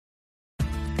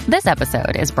This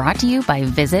episode is brought to you by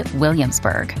Visit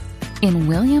Williamsburg. In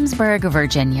Williamsburg,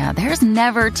 Virginia, there's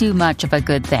never too much of a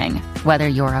good thing. Whether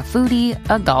you're a foodie,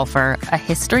 a golfer, a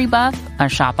history buff, a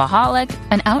shopaholic,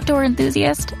 an outdoor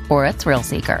enthusiast, or a thrill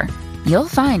seeker, you'll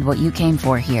find what you came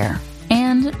for here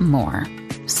and more.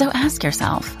 So ask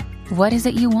yourself, what is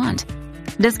it you want?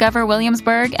 Discover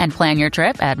Williamsburg and plan your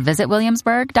trip at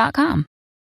visitwilliamsburg.com.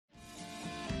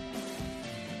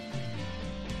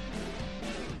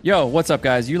 Yo, what's up,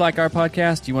 guys? You like our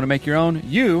podcast? You want to make your own?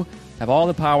 You have all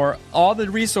the power, all the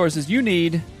resources you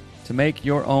need to make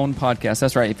your own podcast.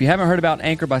 That's right. If you haven't heard about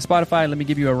Anchor by Spotify, let me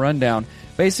give you a rundown.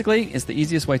 Basically, it's the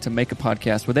easiest way to make a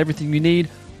podcast with everything you need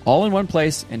all in one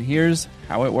place, and here's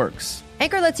how it works.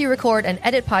 Anchor lets you record and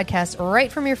edit podcasts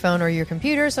right from your phone or your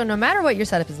computer, so no matter what your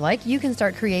setup is like, you can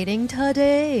start creating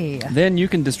today. Then you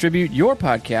can distribute your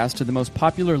podcast to the most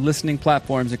popular listening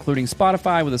platforms, including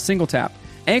Spotify, with a single tap.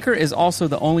 Anchor is also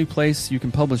the only place you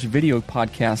can publish video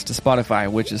podcasts to Spotify,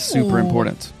 which is super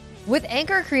important. With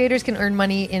Anchor, creators can earn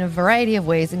money in a variety of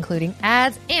ways, including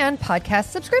ads and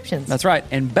podcast subscriptions. That's right.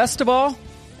 And best of all,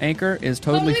 Anchor is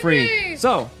totally free.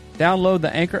 So download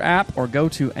the Anchor app or go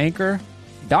to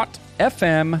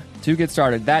anchor.fm to get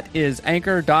started. That is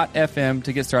anchor.fm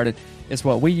to get started. It's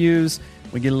what we use.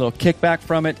 We get a little kickback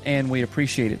from it, and we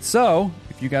appreciate it. So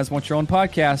if you guys want your own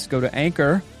podcast, go to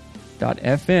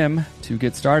anchor.fm to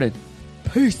get started.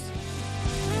 Peace.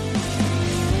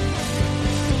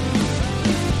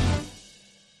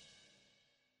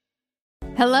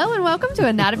 Hello and welcome to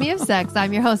Anatomy of Sex.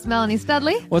 I'm your host, Melanie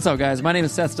Studley. What's up, guys? My name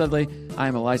is Seth Studley. I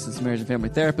am a licensed marriage and family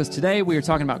therapist. Today, we are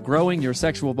talking about growing your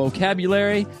sexual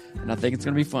vocabulary, and I think it's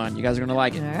going to be fun. You guys are going to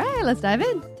like it. All right, let's dive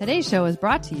in. Today's show is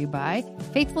brought to you by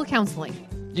Faithful Counseling.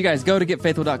 You guys go to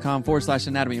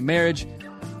getfaithful.com/anatomy of marriage.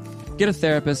 Get a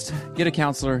therapist, get a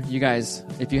counselor. You guys,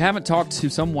 if you haven't talked to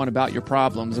someone about your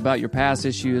problems, about your past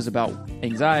issues, about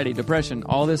anxiety, depression,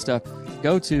 all this stuff,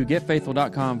 go to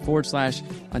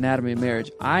getfaithful.com/anatomy of marriage.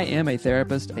 I am a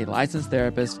therapist, a licensed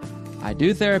therapist. I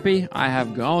do therapy. I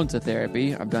have gone to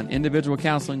therapy. I've done individual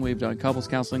counseling. We've done couples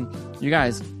counseling. You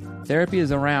guys, therapy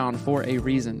is around for a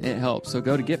reason. It helps. So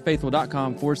go to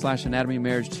getfaithful.com/anatomy of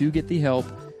marriage to get the help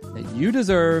that you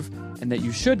deserve and that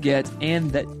you should get,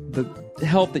 and that the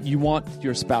help that you want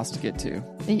your spouse to get to.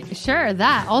 Sure,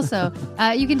 that also.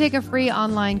 You can take a free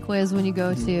online quiz when you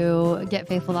go to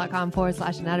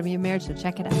getfaithful.com/anatomy of marriage, so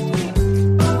check it out.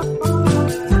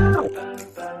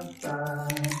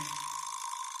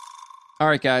 All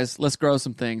right, guys, let's grow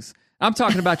some things. I'm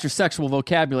talking about your sexual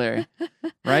vocabulary,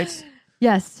 right?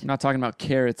 Yes. I'm not talking about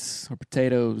carrots or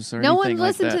potatoes or no anything one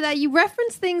listened like that. to that. You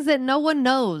reference things that no one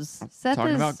knows. Seth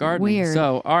Talking is about gardening. weird.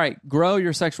 So, all right, grow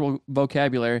your sexual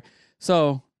vocabulary.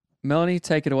 So, Melanie,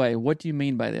 take it away. What do you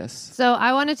mean by this? So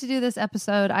I wanted to do this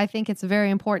episode. I think it's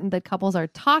very important that couples are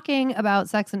talking about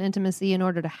sex and intimacy in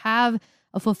order to have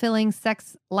a fulfilling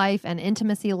sex life and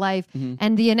intimacy life. Mm-hmm.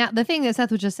 And the thing that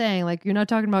Seth was just saying, like, you're not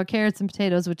talking about carrots and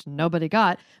potatoes, which nobody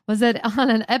got, was that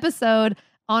on an episode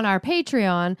on our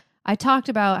Patreon, I talked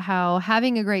about how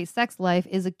having a great sex life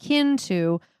is akin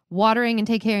to watering and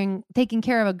taking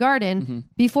care of a garden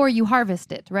before you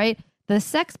harvest it, right? The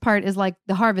sex part is like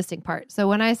the harvesting part. So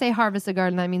when I say harvest a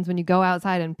garden, that means when you go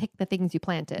outside and pick the things you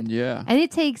planted. Yeah. And it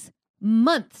takes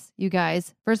months, you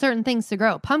guys, for certain things to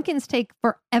grow. Pumpkins take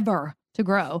forever to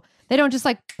grow. They don't just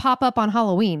like pop up on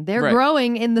Halloween. They're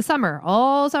growing in the summer,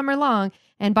 all summer long.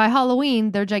 And by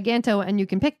Halloween, they're giganto and you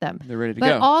can pick them. They're ready to go.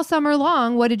 go. But all summer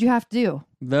long, what did you have to do?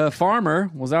 The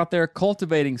farmer was out there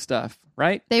cultivating stuff,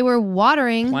 right? They were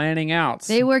watering. Planning out.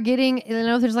 They were getting,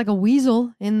 if there's like a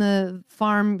weasel in the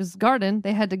farm's garden,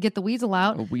 they had to get the weasel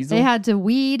out. A weasel? They had to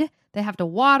weed. They have to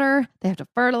water. They have to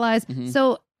fertilize.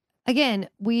 So again,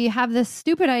 we have this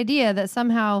stupid idea that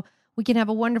somehow we can have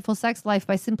a wonderful sex life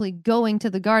by simply going to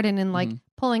the garden and like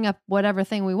pulling up whatever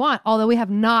thing we want, although we have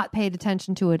not paid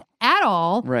attention to it at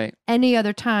all any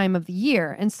other time of the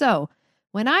year. And so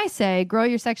when I say grow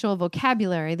your sexual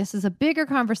vocabulary, this is a bigger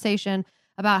conversation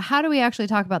about how do we actually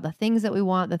talk about the things that we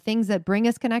want, the things that bring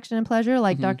us connection and pleasure,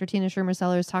 like Dr. Tina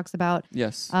Shermer-Sellers talks about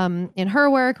in her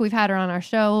work. We've had her on our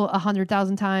show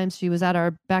 100,000 times. She was at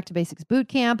our Back to Basics boot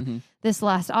camp this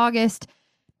last August.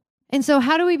 And so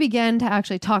how do we begin to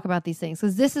actually talk about these things?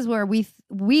 Because this is where we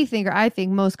think, or I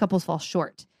think most couples fall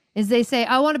short, is they say,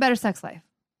 I want a better sex life.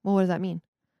 Well, what does that mean?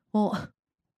 Well,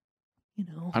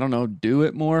 I don't know, do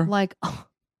it more? Like, I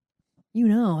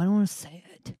don't want to say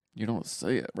it. You don't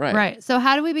say it, right? Right. So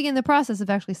how do we begin the process of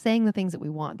actually saying the things that we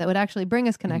want that would actually bring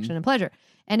us connection and pleasure?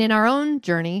 And in our own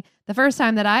journey, the first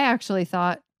time that I actually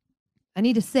thought, I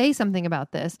need to say something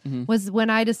about this was when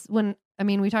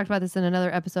we talked about this in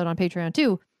another episode on Patreon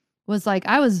too, was like,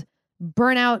 I was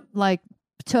burnout like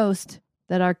toast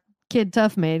that our kid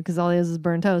Tough made, because all he is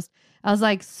burnt toast. I was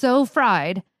like so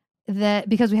fried that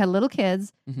because we had little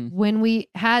kids, when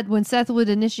Seth would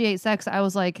initiate sex, I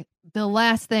was like, the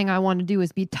last thing I want to do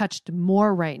is be touched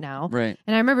more right now. Right.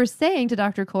 And I remember saying to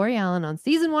Dr. Corey Allen on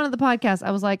season 1 of the podcast,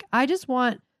 I was like, I just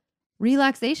want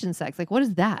relaxation sex. Like, what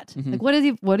is that? Like,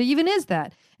 what even is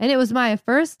that? And it was my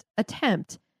first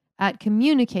attempt at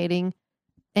communicating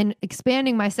and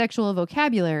expanding my sexual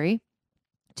vocabulary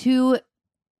to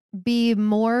be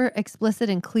more explicit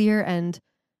and clear and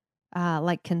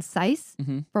like concise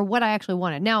for what I actually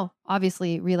wanted. Now,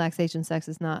 obviously, relaxation sex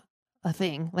is not a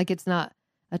thing. Like, it's not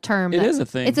a term. It is a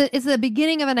thing. It's the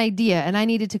beginning of an idea, and I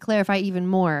needed to clarify even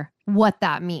more what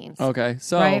that means. Okay,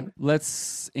 so right?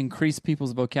 Let's increase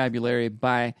people's vocabulary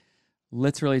by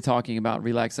literally talking about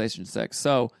relaxation sex.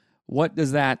 So what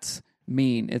does that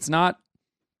mean? It's not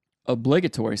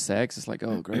obligatory sex. It's like,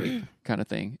 oh, great kind of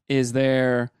thing. Is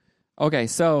there... Okay,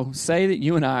 so say that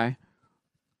you and I,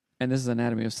 and this is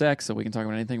Anatomy of Sex, so we can talk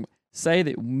about anything. Say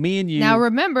that me and you... Now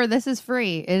remember, this is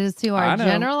free. It is to our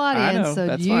general audience, so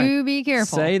that's you fine. Be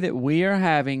careful. Say that we are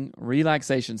having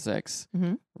relaxation sex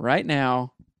right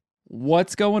now.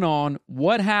 What's going on?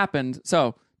 What happened?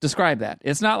 So describe that.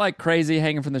 It's not like crazy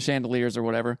hanging from the chandeliers or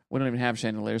whatever. We don't even have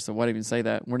chandeliers, so why even say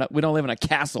that? We don't live in a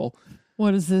castle.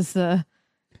 What is this, like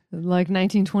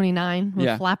 1929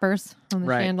 with flappers on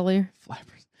the chandelier?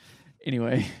 Flappers.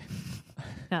 Anyway.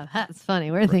 Now that's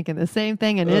funny. We're thinking the same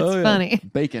thing, and it's funny.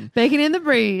 Bacon. Bacon in the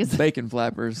breeze. Bacon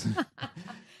flappers.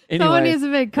 Someone needs to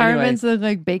make carvings look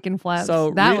like bacon flaps.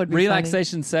 So that would be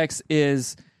relaxation sex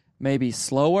is maybe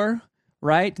slower,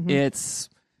 right? It's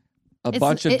a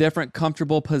bunch of different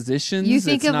comfortable positions. You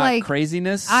think it's of not like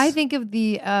craziness. I think of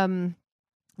the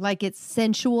like it's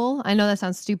sensual. I know that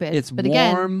sounds stupid. It's but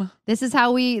warm. Again, this is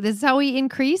how we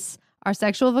increase our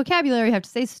sexual vocabulary. We have to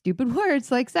say stupid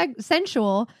words like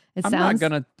sensual.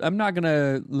 I'm not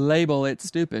gonna label it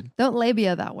stupid. Don't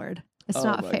labia that word. It's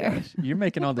not fair. Gosh. You're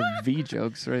making all the V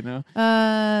jokes right now.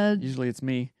 Usually it's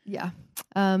me. Yeah.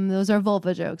 Those are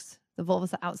vulva jokes. The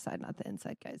vulva's the outside, not the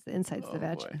inside, guys. The inside's the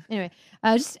vag. Boy. Anyway,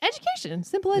 just education,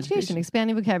 simple education,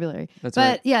 expanding vocabulary. That's but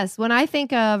right. Yes, when I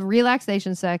think of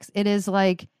relaxation sex, it is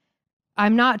like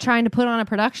I'm not trying to put on a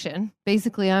production.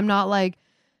 Basically, I'm not like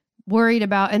worried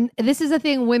about, and this is a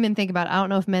thing women think about. I don't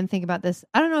know if men think about this.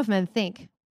 I don't know if men think,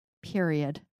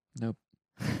 period. Nope.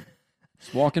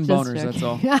 Just walking boners, joking. That's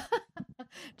all.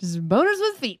 Just boners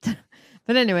with feet.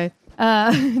 But anyway, here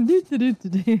I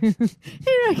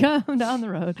come down the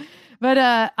road. But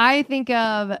I think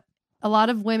of a lot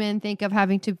of women think of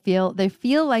having to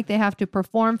feel like they have to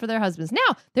perform for their husbands.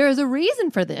 Now, there is a reason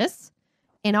for this.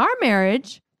 In our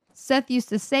marriage, Seth used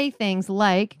to say things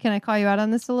like, can I call you out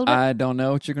on this a little bit? I don't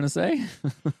know what you're going to say.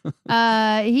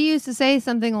 He used to say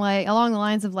something like along the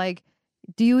lines of like,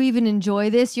 do you even enjoy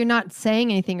this? You're not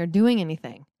saying anything or doing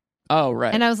anything. Oh,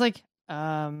 right. And I was like,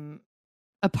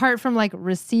 apart from like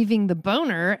receiving the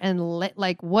boner and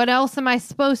like, what else am I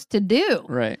supposed to do?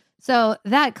 Right. So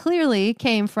that clearly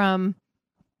came from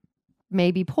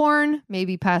maybe porn,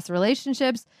 maybe past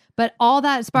relationships, but all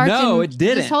that sparked. No, it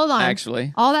didn't. Just hold on.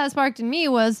 Actually, all that sparked in me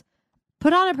was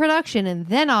put on a production and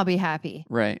then I'll be happy.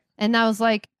 Right. And I was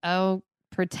like, oh,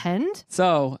 pretend.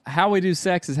 So how we do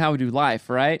sex is how we do life,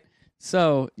 right?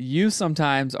 So you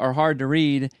sometimes are hard to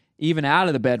read even out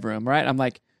of the bedroom, right? I'm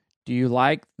like, do you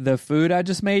like the food I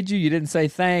just made you? You didn't say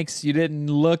thanks. You didn't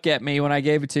look at me when I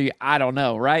gave it to you. I don't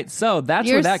know, right? So that's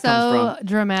where that comes from. You're so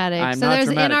dramatic. I'm so not there's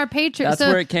dramatic. In our Patreon. That's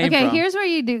where it came from. Okay, here's what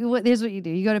you do. Here's what you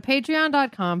do. You go to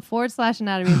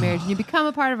patreon.com/anatomy of marriage and you become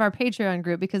a part of our Patreon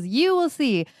group because you will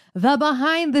see the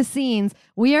behind the scenes.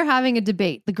 We are having a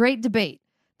debate, the great debate,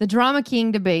 the drama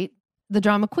king debate, the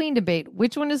drama queen debate.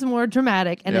 Which one is more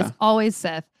dramatic? And it's always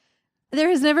Seth. There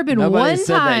has never been one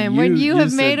time when you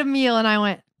have made a meal and I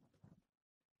went,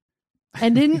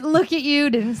 and didn't look at you,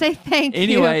 didn't say thank you.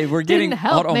 Anyway, we're getting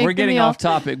off topic.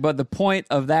 topic, but the point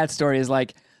of that story is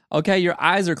like, okay, your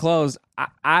eyes are closed.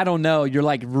 I don't know. You're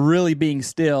like really being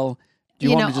still. Do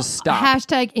you want me to just stop?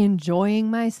 Hashtag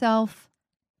enjoying myself.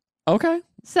 Okay.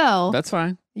 So that's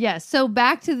fine. Yes. So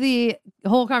back to the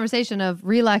whole conversation of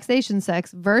relaxation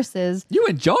sex versus you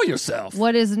enjoy yourself.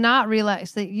 What is not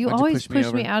relax? You always push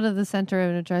me out of the center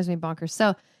and it drives me bonkers.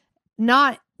 So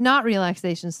not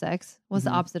relaxation sex. What's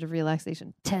the opposite of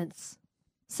relaxation? Tense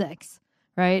sex,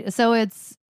 right? So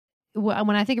it's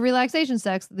when I think of relaxation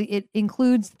sex, it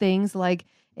includes things like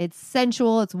it's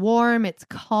sensual, it's warm, it's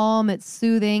calm, it's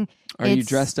soothing. Are you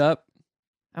dressed up?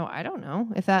 Oh, I don't know.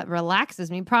 If that relaxes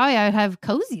me, probably I would have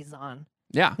cozies on.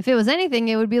 Yeah. If it was anything,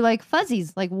 it would be like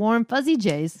fuzzies, like warm fuzzy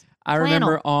J's. I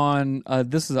remember on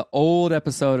this is an old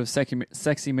episode of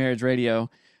Sexy Marriage Radio.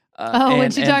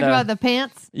 When she talked about the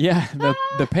pants? Yeah,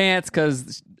 the pants,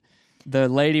 because the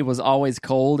lady was always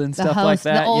cold and stuff host, like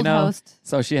that. the old host.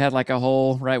 So she had like a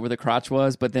hole right where the crotch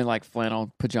was, but then like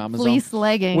flannel pajamas Fleece on.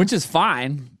 leggings. Which is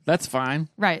fine. That's fine.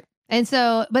 Right. And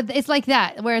so, but it's like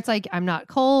that, where it's like, I'm not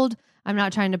cold. I'm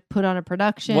not trying to put on a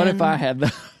production. What if I had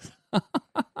those?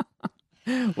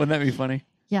 Wouldn't that be funny?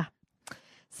 Yeah.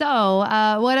 So,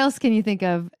 what else can you think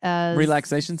of as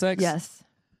relaxation sex? Yes.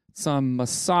 Some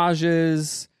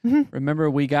massages. Mm-hmm. Remember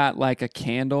we got like a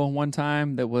candle one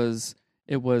time that was,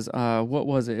 what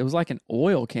was it? It was like an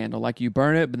oil candle. Like you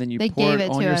burn it, but then you pour it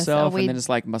on yourself, and then it's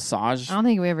like massage. I don't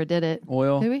think we ever did it.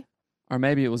 Oil. Did we? Or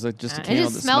maybe it was just a candle it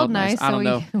just that smelled nice. I don't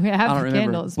know. We have I don't the remember.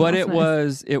 candles. But it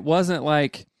wasn't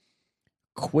like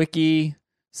quickie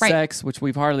sex, which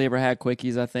we've hardly ever had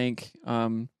quickies, I think.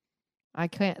 I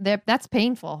can't. That's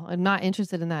painful. I'm not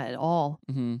interested in that at all.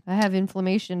 Mm-hmm. I have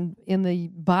inflammation in the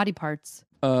body parts.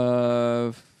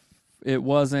 It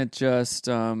wasn't just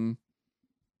right.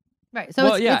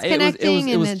 So it's connecting.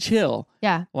 It was chill.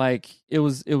 Yeah. Like it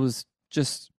was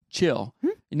just chill.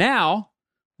 Mm-hmm. Now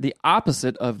the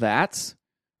opposite of that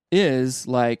is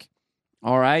like,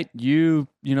 all right, you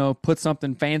put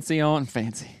something fancy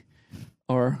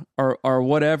or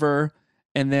whatever,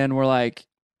 and then we're like,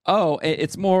 oh,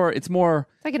 it's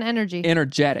like an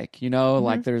energetic, Mm-hmm.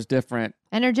 like there's different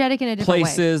energetic in a different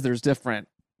places, way. There's different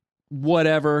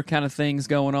whatever kind of things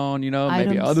going on, Items.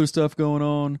 Maybe other stuff going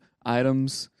on,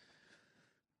 items,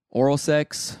 oral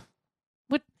sex.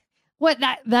 What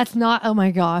that's not, oh my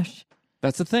gosh.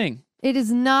 That's the thing. It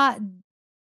is not.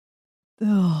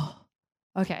 Oh,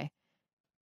 okay.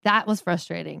 That was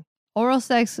frustrating. Oral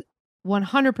sex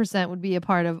 100% would be a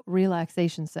part of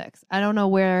relaxation sex. I don't know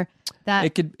where that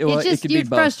it could you're be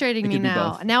frustrating both. me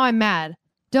now. Now I'm mad.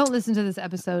 Don't listen to this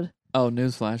episode. Oh,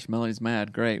 newsflash. Melody's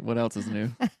mad. Great. What else is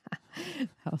new? That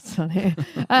was funny.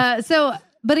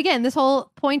 But again, this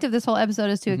whole point of this whole episode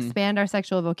is to expand our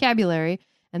sexual vocabulary.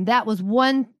 And that was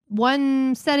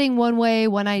one setting, one way,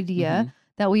 one idea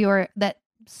that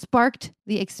sparked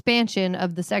the expansion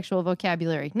of the sexual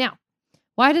vocabulary. Now,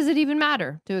 why does it even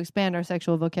matter to expand our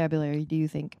sexual vocabulary, do you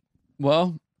think?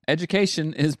 Well,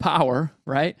 education is power,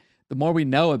 right? The more we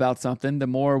know about something, the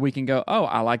more we can go, oh,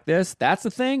 I like this. That's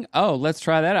the thing. Oh, let's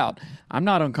try that out. I'm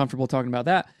not uncomfortable talking about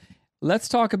that. Let's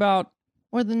talk about...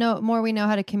 Or the more we know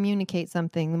how to communicate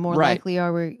something, the more likely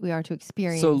we are to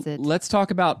experience it. So let's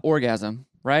talk about orgasm,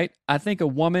 right? I think a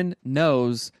woman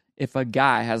knows if a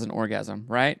guy has an orgasm,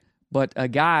 right? But a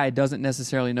guy doesn't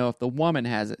necessarily know if the woman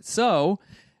has it. So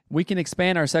we can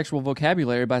expand our sexual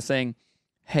vocabulary by saying,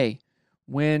 hey,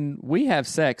 when we have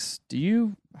sex, do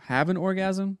you have an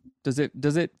orgasm? Does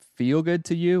it feel good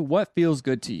to you? What feels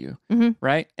good to you? Mm-hmm.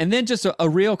 Right? And then just a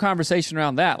real conversation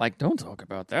around that. Like, don't talk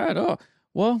about that. Oh,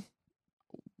 well,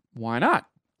 why not?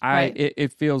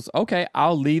 It feels okay.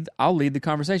 I'll lead the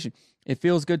conversation. It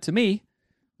feels good to me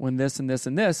when this and this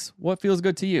and this. What feels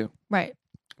good to you? Right?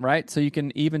 So you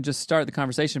can even just start the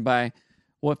conversation by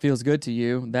what feels good to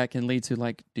you. That can lead to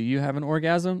like, do you have an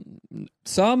orgasm?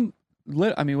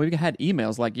 We've had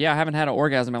emails like, yeah, I haven't had an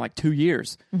orgasm in like 2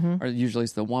 years. Or usually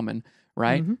it's the woman,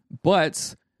 right? Mm-hmm.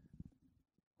 But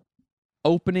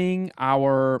opening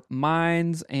our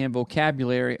minds and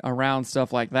vocabulary around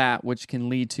stuff like that, which can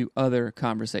lead to other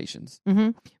conversations.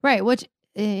 Mm-hmm. Right, which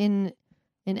in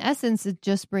essence, it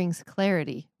just brings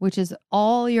clarity, which is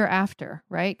all you're after,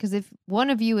 right? Because if one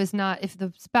of you if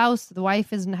the spouse, the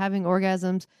wife isn't having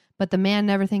orgasms, but the man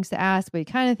never thinks to ask, but he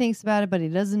kind of thinks about it, but he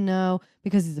doesn't know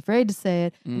because he's afraid to say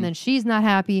it, and then she's not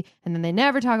happy, and then they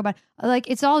never talk about it. Like,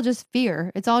 it's all just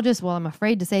fear. It's all just, well, I'm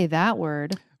afraid to say that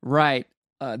word. Right.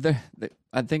 I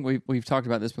think we've talked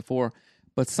about this before,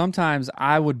 but sometimes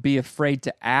I would be afraid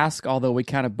to ask, although we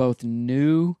kind of both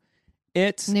knew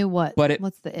it. Knew what? But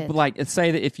what's the it? But like,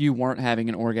 say that if you weren't having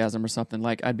an orgasm or something,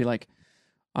 like I'd be like,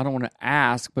 I don't want to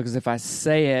ask because if I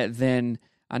say it, then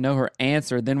I know her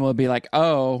answer. Then we'll be like,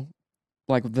 oh,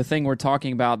 like the thing we're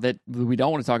talking about that we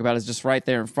don't want to talk about is just right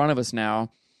there in front of us now.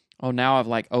 Oh, now I've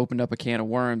like opened up a can of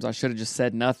worms. I should have just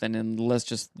said nothing and let's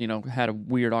just, had a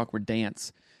weird, awkward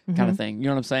dance kind of thing. You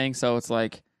know what I'm saying? So it's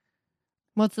like,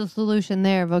 what's the solution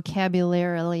there?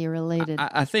 Vocabularily related.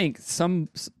 I think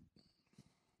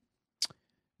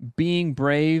being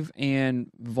brave and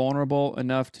vulnerable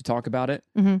enough to talk about it,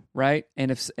 right?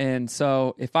 And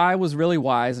so if I was really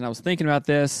wise and I was thinking about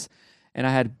this and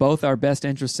I had both our best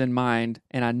interests in mind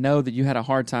and I know that you had a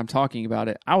hard time talking about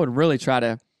it, I would really try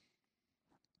to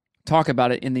talk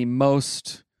about it in the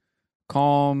most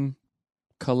calm,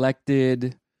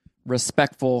 collected,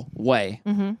 respectful way.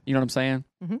 You know what I'm saying?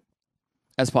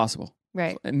 as possible.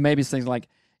 Right. And maybe it's things like,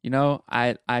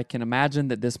 I can imagine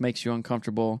that this makes you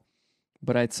uncomfortable,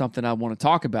 but it's something I want to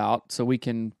talk about so we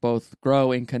can both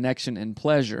grow in connection and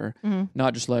pleasure,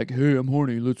 not just like, hey, I'm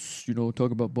horny, let's,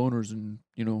 talk about boners and,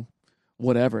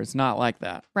 whatever. It's not like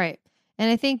that. Right. And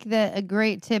I think that a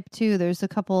great tip too, there's a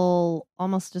couple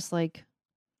almost just like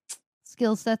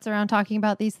skill sets around talking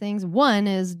about these things. One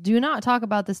is do not talk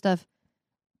about this stuff.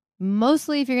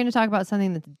 Mostly if you're going to talk about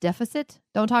something that's deficit,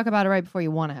 don't talk about it right before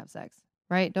you want to have sex,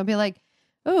 right? Don't be like,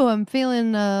 oh, I'm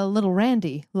feeling a little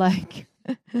randy. Like,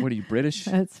 what are you, British?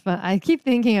 That's fun. I keep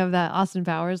thinking of that Austin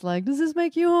Powers, like, does this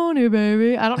make you horny,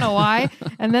 baby? I don't know why.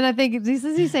 And then I think, does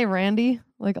he say randy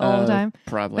like all the time?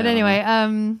 Probably. But anyway,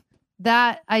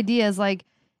 that idea is like,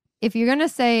 if you're going to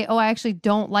say, oh, I actually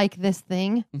don't like this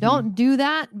thing, don't do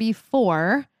that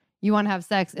before you want to have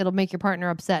sex. It'll make your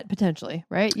partner upset potentially,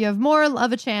 right? You have more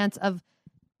of a chance of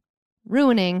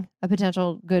ruining a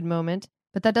potential good moment,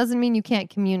 but that doesn't mean you can't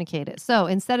communicate it. So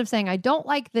instead of saying, I don't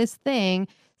like this thing,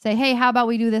 say, hey, how about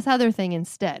we do this other thing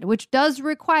instead, which does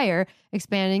require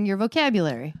expanding your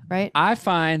vocabulary, right? I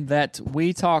find that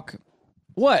we talk,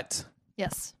 what?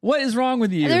 Yes. What is wrong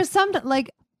with you? There's some,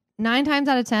 like, 9 times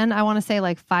out of 10, I want to say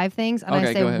like 5 things, and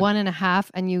I say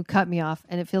 1.5, and you cut me off,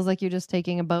 and it feels like you're just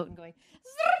taking a boat and going,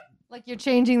 like you're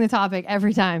changing the topic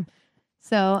every time.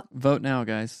 So vote now,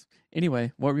 guys.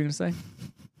 Anyway, what were you going to say?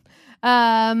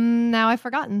 Now I've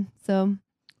forgotten. So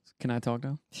can I talk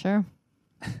now? Sure.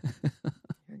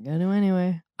 You're going to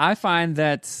anyway. I find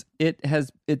that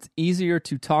it's easier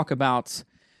to talk about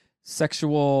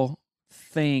sexual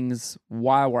things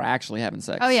while we're actually having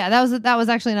sex. Oh yeah, that was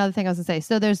actually another thing I was going to say.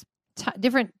 So there's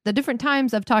different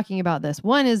times of talking about this.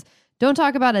 One is don't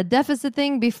talk about a deficit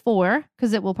thing before,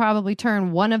 because it will probably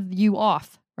turn one of you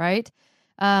off, right?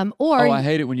 I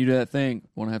hate it when you do that thing.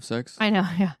 Want to have sex? I know,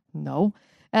 yeah. No.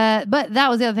 But that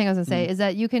was the other thing I was going to say, is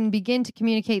that you can begin to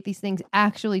communicate these things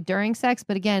actually during sex,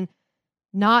 but again,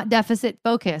 not deficit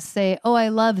focus. Say, oh, I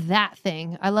love that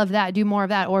thing. I love that. Do more of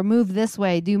that. Or move this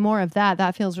way. Do more of that.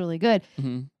 That feels really good.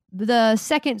 The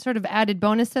second sort of added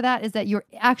bonus to that is that you're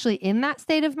actually in that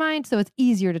state of mind, so it's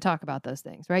easier to talk about those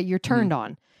things, right? You're turned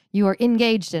on. You are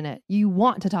engaged in it. You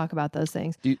want to talk about those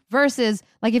things. Versus,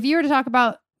 like, if you were to talk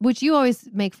about, which you always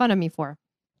make fun of me for,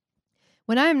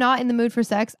 when I am not in the mood for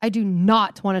sex, I do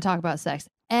not want to talk about sex.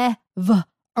 Ever.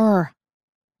 Ever,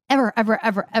 ever,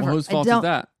 ever. Well, whose fault is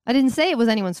that? I didn't say it was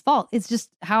anyone's fault. It's just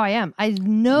how I am. I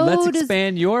know. Let's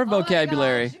expand your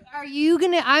vocabulary. Are you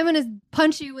going to, I'm going to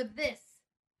punch you with this.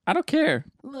 I don't care.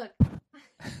 Look.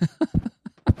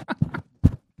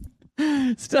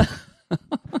 Stop.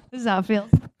 This is how it feels.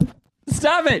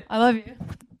 Stop it. I love you.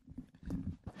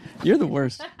 You're the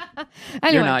worst.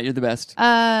 Anyway, you're not. You're the best.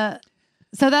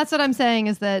 So that's what I'm saying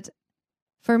is that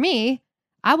for me,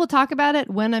 I will talk about it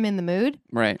when I'm in the mood,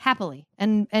 right? Happily,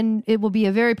 and it will be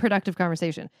a very productive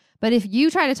conversation. But if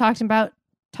you try to talk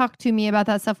to me about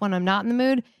that stuff when I'm not in the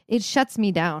mood, it shuts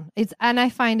me down. And I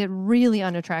find it really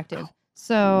unattractive.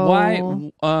 So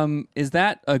why is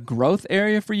that a growth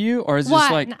area for you, or is it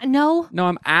just like no?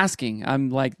 I'm asking. I'm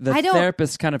like the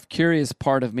therapist kind of curious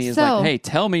part of me is like, hey,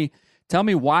 tell me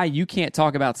why you can't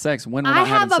talk about sex when we're not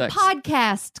having sex. I have a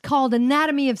podcast called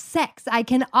Anatomy of Sex. I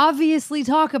can obviously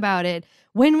talk about it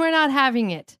when we're not having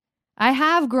it. I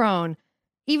have grown.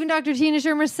 Even Dr. Tina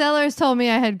Shermer Sellers told me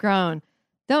I had grown.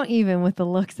 Don't even with the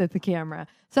looks at the camera.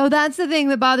 So that's the thing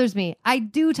that bothers me. I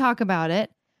do talk about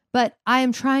it, but I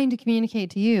am trying to communicate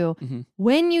to you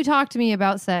when you talk to me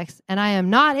about sex and I am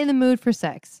not in the mood for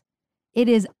sex, it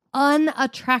is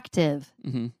unattractive.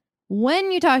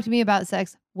 When you talk to me about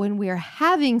sex, when we are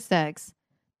having sex,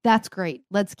 that's great.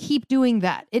 Let's keep doing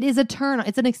that. It is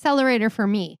it's an accelerator for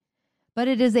me, but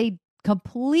it is a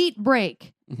complete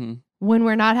break when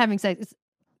we're not having sex.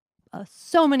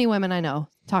 So many women I know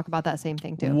talk about that same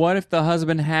thing too. What if the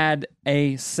husband had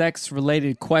a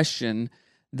sex-related question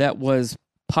that was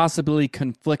possibly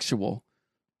conflictual?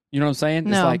 You know what I'm saying?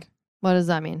 No. It's like, what does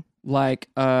that mean? Like,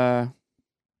 let's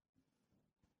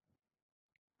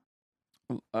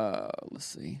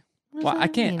see. Well, I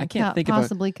can't think of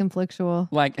possibly conflictual.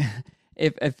 Like,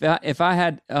 if I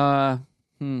had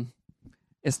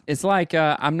it's like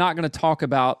I'm not going to talk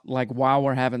about like while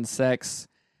we're having sex.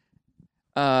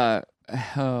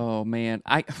 Oh man,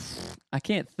 I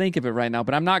can't think of it right now,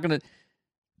 but I'm not going to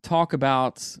talk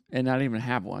about and not even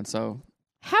have one. So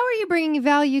how are you bringing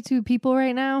value to people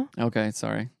right now? Okay,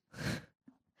 sorry.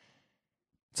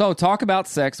 So talk about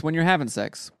sex when you're having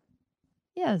sex.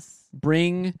 Yes.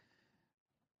 Bring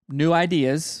new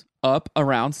ideas up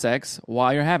around sex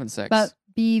while you're having sex. But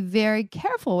be very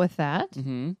careful with that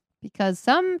Because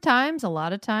a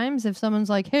lot of times, if someone's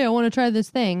like, hey, I want to try this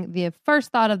thing, the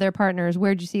first thought of their partner is,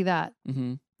 where'd you see that?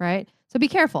 Mm-hmm. Right? So be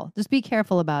careful. Just be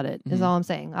careful about it, is all I'm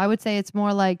saying. I would say it's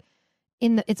more like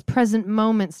it's present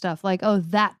moment stuff. Like, oh,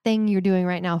 that thing you're doing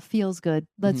right now feels good.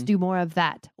 Let's do more of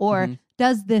that. Or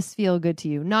does this feel good to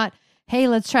you? Not, hey,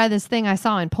 let's try this thing I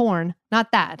saw in porn.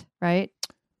 Not that, right?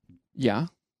 Yeah.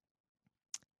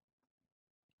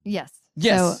 Yes.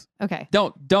 Yes. So, okay.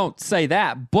 Don't say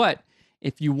that. But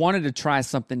if you wanted to try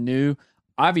something new,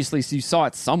 obviously, so you saw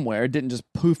it somewhere, it didn't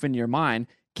just poof in your mind.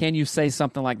 Can you say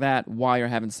something like that while you're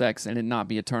having sex and it not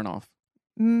be a turnoff?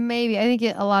 Maybe. I think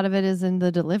a lot of it is in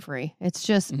the delivery. It's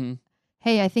just,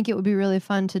 hey, I think it would be really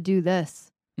fun to do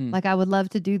this. Like, I would love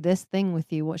to do this thing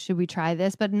with you. What should we try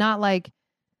this? But not like,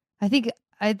 I think,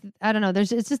 I don't know. It's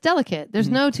just delicate. There's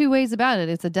no two ways about it.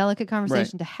 It's a delicate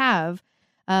conversation to have.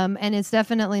 And it's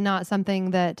definitely not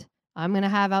something that I'm going to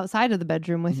have outside of the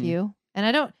bedroom with you.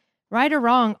 And right or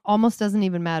wrong almost doesn't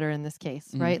even matter in this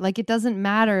case, right? Like, it doesn't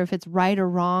matter if it's right or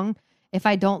wrong. If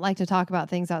I don't like to talk about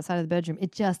things outside of the bedroom,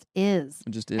 it just is. It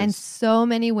just is. And so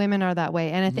many women are that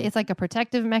way. And I think it's like a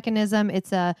protective mechanism.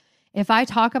 If I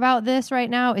talk about this right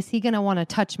now, is he going to want to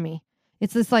touch me?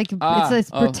 It's this like, it's this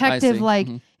protective, like,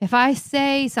 if I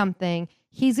say something,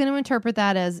 he's going to interpret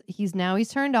that as he's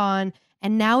turned on.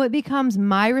 And now it becomes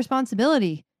my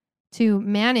responsibility to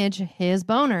manage his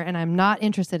boner. And I'm not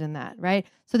interested in that. Right.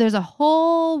 So there's a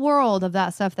whole world of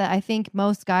that stuff that I think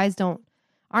most guys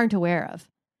aren't aware of.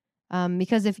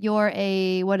 Because if you're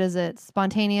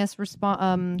spontaneous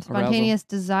arousal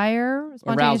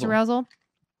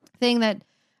thing that,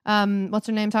 what's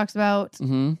her name talks about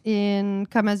in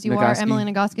Come As You Are, Emily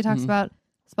Nagoski talks about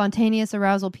spontaneous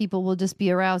arousal. People will just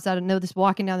be aroused out of this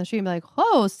walking down the street and be like,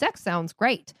 oh, sex sounds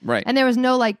great. Right. And there was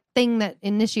no like thing that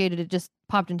initiated it, just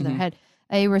popped into their head.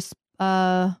 What's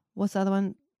the other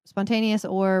one? Spontaneous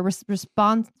or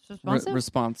responsive?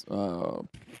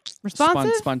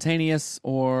 Responsive? Spontaneous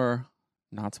or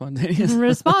not spontaneous?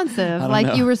 Responsive. Like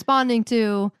know. you responding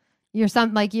to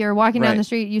you're walking down the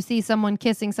street, you see someone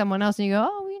kissing someone else and you go,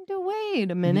 oh, wait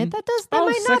a minute. That might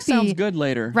not sex be. sounds good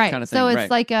later. Right. Kind of thing. So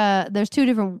it's like there's two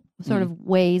different sort of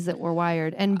ways that we're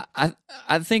wired. And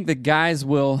I think the guys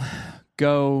will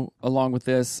go along with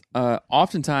this.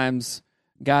 Oftentimes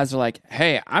guys are like,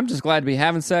 hey, I'm just glad to be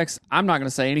having sex. I'm not going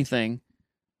to say anything.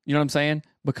 You know what I'm saying?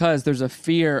 Because there's a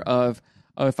fear of,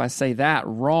 oh, if I say that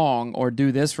wrong or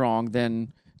do this wrong,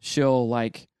 then she'll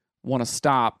like want to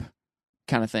stop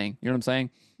kind of thing. You know what I'm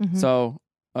saying? Mm-hmm. So,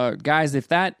 guys, if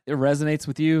that resonates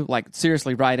with you, like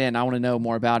seriously write in. I want to know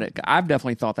more about it. I've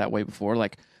definitely thought that way before.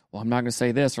 Like, well, I'm not going to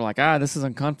say this, or like, this is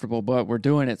uncomfortable, but we're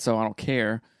doing it, so I don't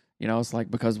care. You know, it's like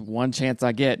because one chance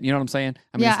I get. You know what I'm saying?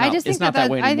 I mean, I just think it's not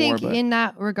that way anymore. I think in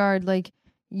that regard, like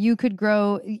you could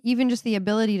grow even just the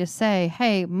ability to say,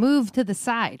 hey, move to the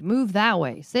side, move that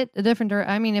way, sit a different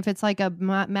I mean, if it's like a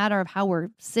matter of how we're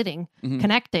sitting,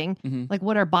 connecting, like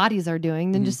what our bodies are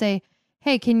doing, then just say,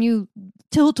 hey, can you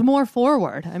tilt more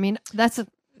forward? I mean, that's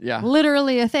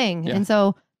literally a thing. Yeah. And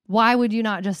so why would you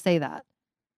not just say that?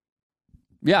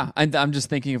 Yeah, I'm just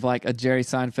thinking of like a Jerry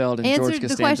Seinfeld and Answer George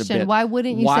Costanza the question. bit. Why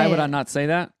wouldn't you say Why would it? I not say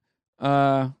that?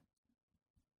 I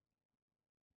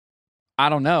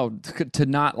don't know. To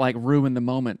not like ruin the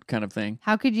moment kind of thing.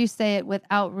 How could you say it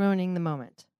without ruining the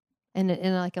moment? In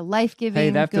like a life-giving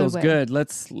Hey, that feels way. good. Let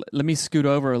me scoot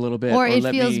over a little bit. Or it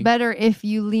feels better if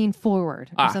you lean forward.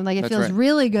 Or something like it feels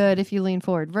really good if you lean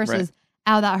forward versus,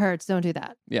 ow, that hurts. Don't do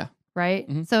that. Yeah. Right?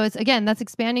 Mm-hmm. So it's, again, that's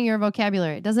expanding your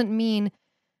vocabulary. It doesn't mean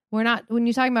when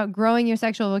you're talking about growing your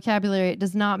sexual vocabulary, it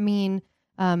does not mean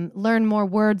learn more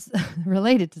words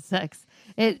related to sex.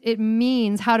 It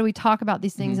means how do we talk about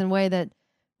these things in a way that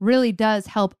really does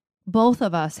help both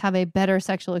of us have a better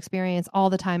sexual experience all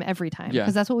the time, every time.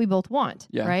 Because that's what we both want,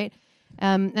 right?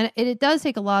 And it does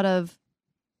take a lot of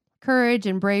courage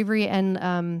and bravery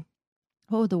and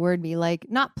what would the word be? Like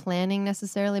not planning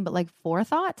necessarily, but like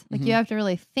forethought. Like you have to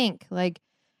really think like,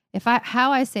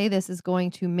 how I say this is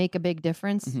going to make a big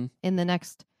difference in the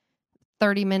next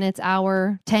 30 minutes,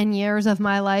 hour, 10 years of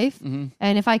my life.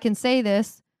 And if I can say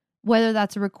this, whether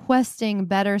that's requesting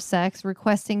better sex,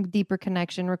 requesting deeper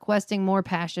connection, requesting more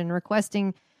passion,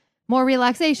 requesting more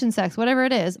relaxation sex, whatever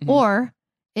it is, or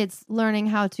it's learning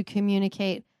how to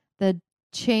communicate the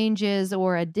changes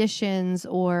or additions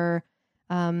or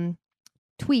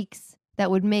tweaks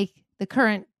that would make the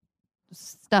current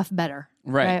stuff better.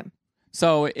 Right.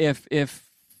 So if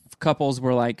couples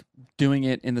were like doing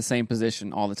it in the same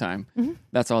position all the time,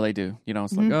 that's all they do. You know,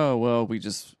 it's like, oh, well, we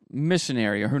just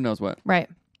missionary or who knows what. Right.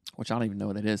 Which I don't even know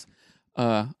what that is.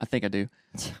 I think I do.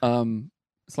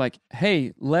 It's like,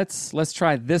 hey, let's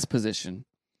try this position.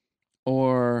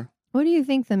 Or What do you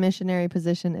think the missionary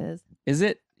position is? is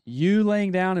it you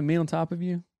laying down and me on top of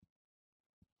you?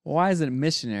 Why is it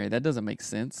missionary? That doesn't make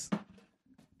sense.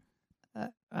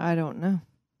 I don't know.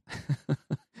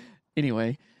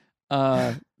 Anyway,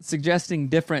 suggesting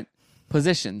different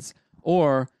positions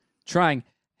or trying,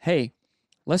 hey,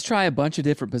 let's try a bunch of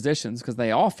different positions because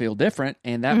they all feel different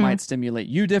and that might stimulate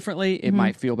you differently. It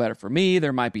might feel better for me.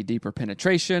 There might be deeper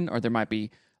penetration or there might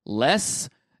be less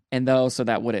and those so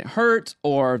that wouldn't hurt,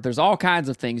 or there's all kinds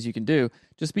of things you can do.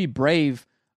 Just be brave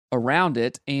around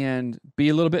it and be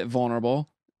a little bit vulnerable.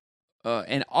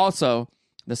 And also,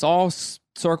 this all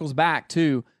circles back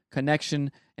to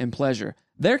connection and pleasure.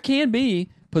 There can be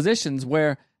positions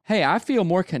where, hey, I feel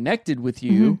more connected with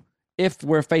you if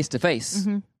we're face to face,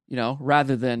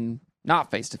 rather than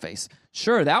not face to face.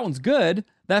 Sure, that one's good.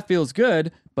 That feels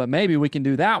good. But maybe we can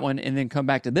do that one and then come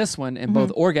back to this one and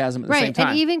both orgasm at the same time.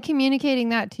 And even communicating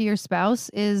that to your spouse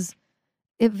is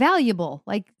valuable.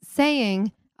 Like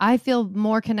saying, I feel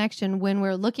more connection when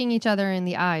we're looking each other in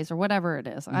the eyes or whatever it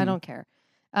is. I don't care.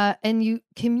 And you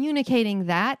communicating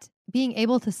that, being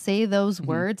able to say those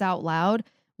words out loud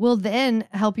will then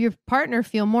help your partner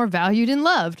feel more valued and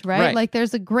loved, right? Like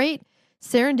there's a great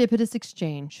serendipitous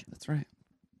exchange. That's right.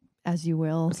 As you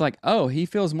will. It's like, oh, he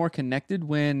feels more connected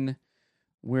when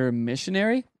we're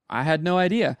missionary? I had no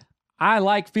idea. I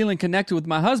like feeling connected with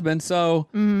my husband, so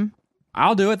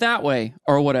I'll do it that way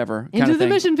or whatever. Into the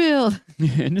mission field.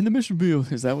 Into the mission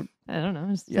field. Is that what? I don't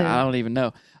know. Yeah, I don't even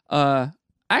know.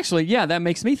 Actually, yeah, that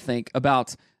makes me think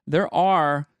about there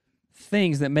are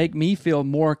things that make me feel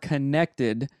more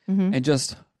connected and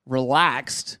just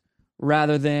relaxed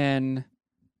rather than,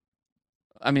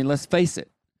 I mean, let's face it.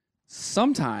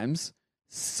 Sometimes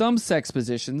some sex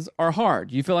positions are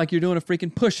hard. You feel like you're doing a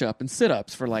freaking push-up and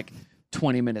sit-ups for like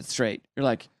 20 minutes straight. You're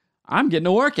like, I'm getting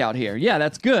a workout here. Yeah,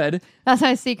 that's good. That's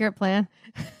my secret plan.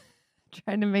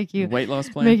 Trying to make you... Weight loss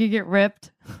plan? Make you get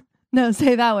ripped. No,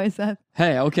 say that way, Seth.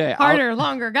 Hey, okay. Harder,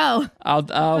 longer, go.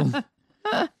 I'll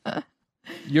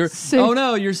your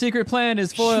secret plan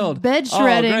is foiled. Bed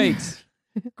shredding.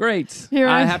 Oh, great.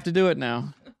 I have to do it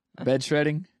now. Bed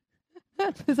shredding.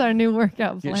 That's our new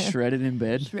workout plan. Get shredded in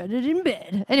bed. Shredded in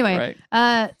bed. Anyway,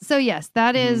 so yes,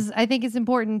 that is, I think it's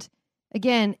important.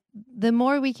 Again, the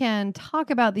more we can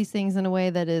talk about these things in a way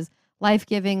that is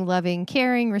life-giving, loving,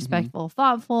 caring, respectful,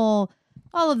 thoughtful,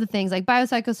 all of the things like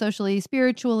biopsychosocially,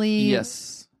 spiritually,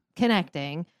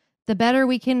 connecting, the better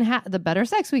we can have, the better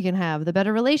sex we can have, the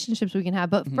better relationships we can have.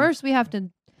 But first we have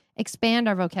to expand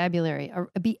our vocabulary,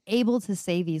 or be able to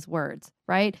say these words,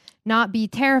 right? Not be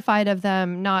terrified of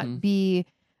them, not be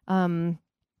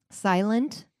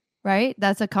silent, right?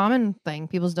 That's a common thing.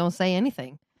 People just don't say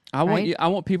anything. I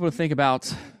want people to think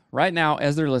about right now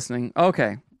as they're listening,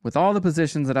 okay, with all the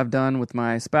positions that I've done with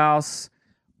my spouse,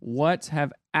 what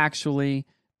have actually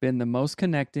been the most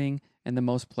connecting and the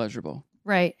most pleasurable?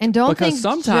 Right. And don't think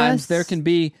sometimes there can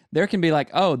be like,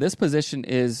 oh, this position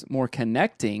is more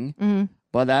connecting,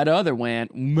 but that other one,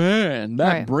 man,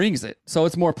 that brings it. So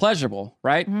it's more pleasurable,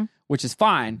 right? Which is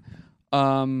fine.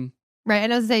 Right.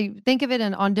 And as I say, think of it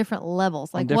on different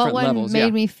levels. Like different what one levels,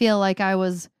 made me feel like I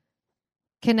was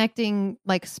connecting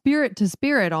like spirit to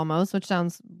spirit almost, which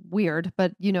sounds weird,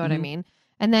 but you know what I mean.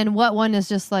 And then what one is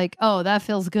just like, oh, that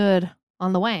feels good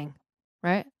on the wang,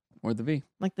 right? Or the V.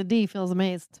 Like the D feels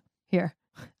amazed here.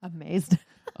 Amazed.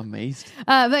 Amazed.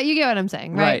 But you get what I'm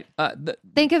saying, right?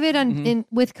 Think of it in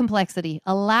with complexity.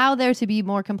 Allow there to be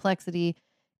more complexity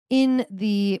in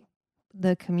the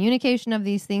communication of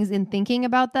these things, in thinking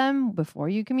about them before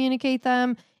you communicate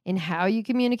them, in how you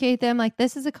communicate them. Like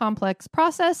this is a complex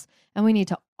process, and we need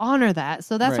to honor that.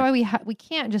 So that's why we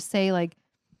can't just say like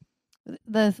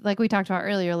we talked about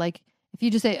earlier. Like if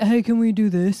you just say, "Hey, can we do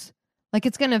this?" Like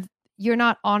you're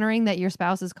not honoring that your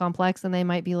spouse is complex, and they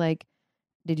might be like,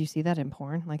 did you see that in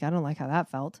porn? Like, I don't like how that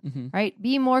felt, right?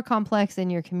 Be more complex in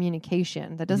your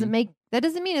communication. That doesn't mean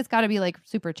it's got to be like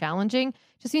super challenging.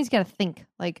 It just means you got to think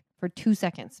like for 2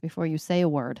 seconds before you say a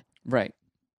word. Right.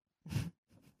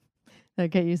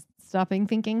 Okay, you stopping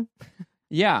thinking?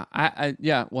 Yeah.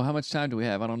 Yeah. Well, how much time do we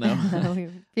have? I don't know. A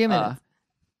few minutes.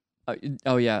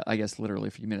 Oh yeah, I guess literally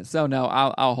a few minutes. So no,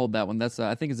 I'll hold that one. That's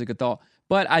I think it's a good thought.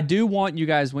 But I do want you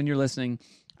guys, when you're listening,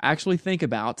 actually think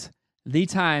about the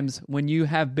times when you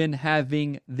have been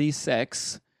having the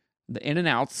sex, the in and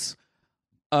outs.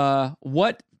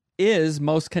 What is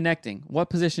most connecting? What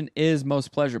position is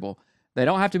most pleasurable? They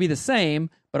don't have to be the same,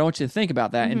 but I want you to think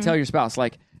about that and tell your spouse,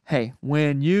 like, hey,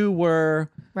 when you were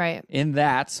in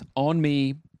that, on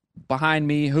me, behind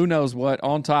me, who knows what,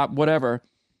 on top, whatever,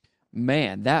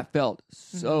 man, that felt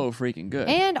so freaking good.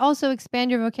 And also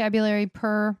expand your vocabulary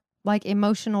per like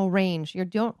emotional range. You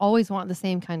don't always want the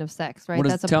same kind of sex, right?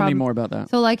 That's a tell problem. Me more about that.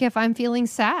 So like if I'm feeling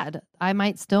sad, I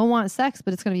might still want sex,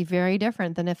 but it's going to be very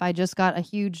different than if I just got a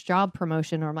huge job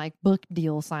promotion or my book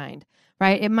deal signed,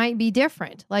 right? It might be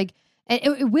different. Like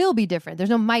it will be different. There's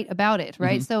no might about it,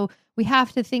 right? So we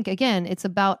have to think, again, it's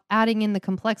about adding in the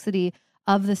complexity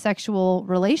of the sexual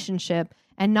relationship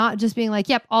and not just being like,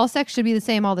 yep, all sex should be the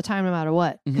same all the time no matter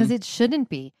what, because it shouldn't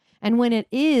be. And when it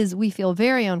is, we feel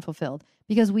very unfulfilled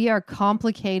because we are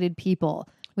complicated people.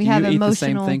 We have eat emotional...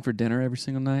 the same thing for dinner every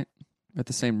single night at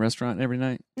the same restaurant every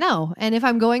night? No. And if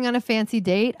I'm going on a fancy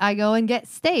date, I go and get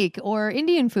steak or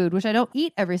Indian food, which I don't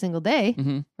eat every single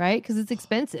day, right? Because it's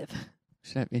expensive.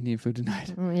 Should have Indian food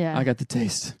tonight. Yeah. I got the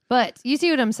taste. But you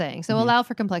see what I'm saying. So allow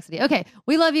for complexity. Okay.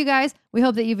 We love you guys. We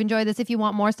hope that you've enjoyed this. If you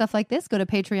want more stuff like this, go to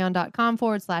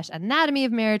patreon.com/anatomy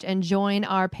of marriage and join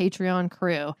our Patreon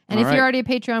crew. And if you're already a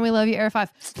Patreon, we love you. Air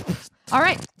 5. All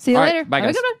right. See you later. Bye, guys.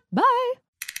 Have a good one. Bye.